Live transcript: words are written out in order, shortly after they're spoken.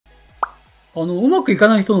うまくいか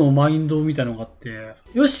ない人のマインドみたいなのがあって、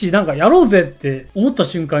よし、なんかやろうぜって思った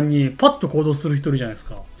瞬間にパッと行動する人いるじゃないです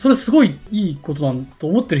か。それすごいいいことなんと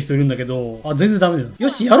思ってる人いるんだけど、全然ダメです。よ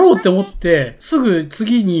し、やろうって思って、すぐ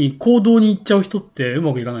次に行動に行っちゃう人ってう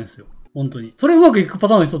まくいかないんですよ。本当に。それうまくいくパ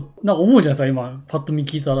ターンの人、なんか思うじゃないですか、今、パッと見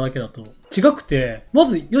聞いただけだと。違くて、ま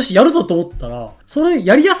ず、よし、やるぞと思ったら、それ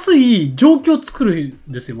やりやすい状況を作る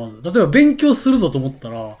んですよ、まず。例えば勉強するぞと思った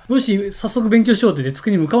ら、よし、早速勉強しようって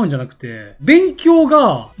机に向かうんじゃなくて、勉強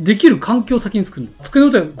ができる環境を先に作るの。机の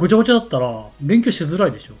上でごちゃごちゃだったら、勉強しづら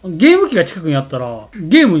いでしょ。ゲーム機が近くにあったら、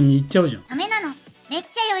ゲームに行っちゃうじゃん。ダメなの。めっち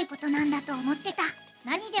ゃ良いことなんだと思ってた。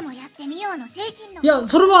何でもやってみようの精神の。いや、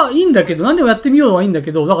それはいいんだけど、何でもやってみようはいいんだ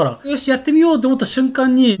けど、だから、よし、やってみようって思った瞬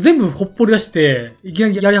間に、全部ほっぽり出して、いきな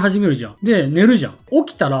りやり始めるじゃん。で、寝るじゃん。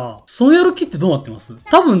起きたら、そのやる気ってどうなってます？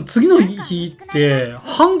多分次の日って、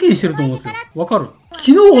半減してると思うんですよ。わかる？昨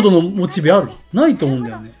日ほどのモチベある？ないと思うん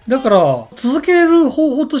だよね。だから、続ける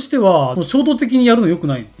方法としては、衝動的にやるの良く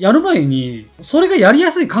ない。やる前に、それがやりや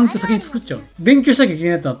すい環境先に作っちゃう。勉強しなきゃいけ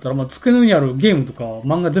ないってなったら、机の上にあるゲームとか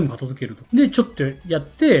漫画全部片付けると。で、ちょっとやっ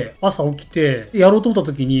て、朝起きて、やろうと思っ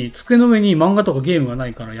た時に、机の上に漫画とかゲームがな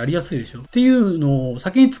いからやりやすいでしょっていうのを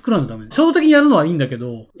先に作らないとダメ。衝動的にやるのはいいんだけ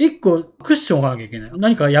ど、一個クッションを置かなきゃいけない。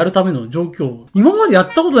何かやるための状況。今までや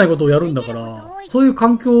ったことないことをやるんだから、そういう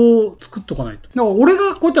環境を作っとかないと。だから俺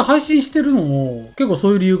がこうやって配信してるのも結構そ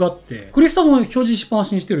ういう理由があって、クリスタも表示しっぱな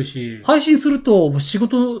しにしてるし、配信すると仕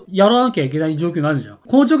事やらなきゃいけない状況になるじゃん。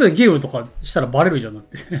この状況でゲームとかしたらバレるじゃんだっ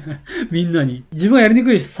て。みんなに。自分がやりに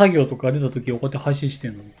くい作業とか出た時をこうやって配信して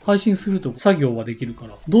んのに。配信すると作業はできるか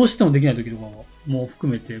ら、どうしてもできない時とかも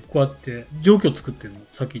含めて、こうやって状況を作ってるの、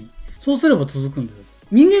先に。そうすれば続くんだよ。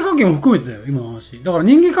人間関係も含めてだよ、今の話。だから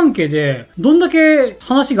人間関係で、どんだけ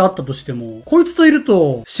話があったとしても、こいつといる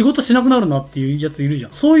と仕事しなくなるなっていうやついるじゃ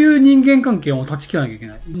ん。そういう人間関係を断ち切らなきゃいけ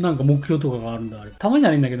ない。なんか目標とかがあるんだ、あれ。たまに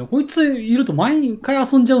はいいんだけど、こいついると毎回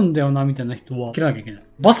遊んじゃうんだよな、みたいな人は切らなきゃいけない。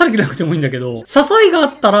バッサリ切らなくてもいいんだけど、誘いがあ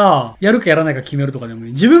ったら、やるかやらないか決めるとかでもい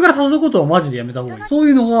い。自分から誘うことはマジでやめた方がいい。そう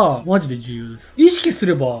いうのがマジで重要です。意識す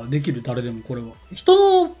ればできる、誰でもこれは。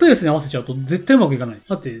人のペースに合わせちゃうと絶対うまくいかない。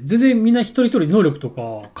だって全然みんな一人一人能力とか、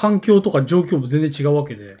環境とか状況も全然違うわ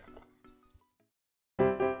けで、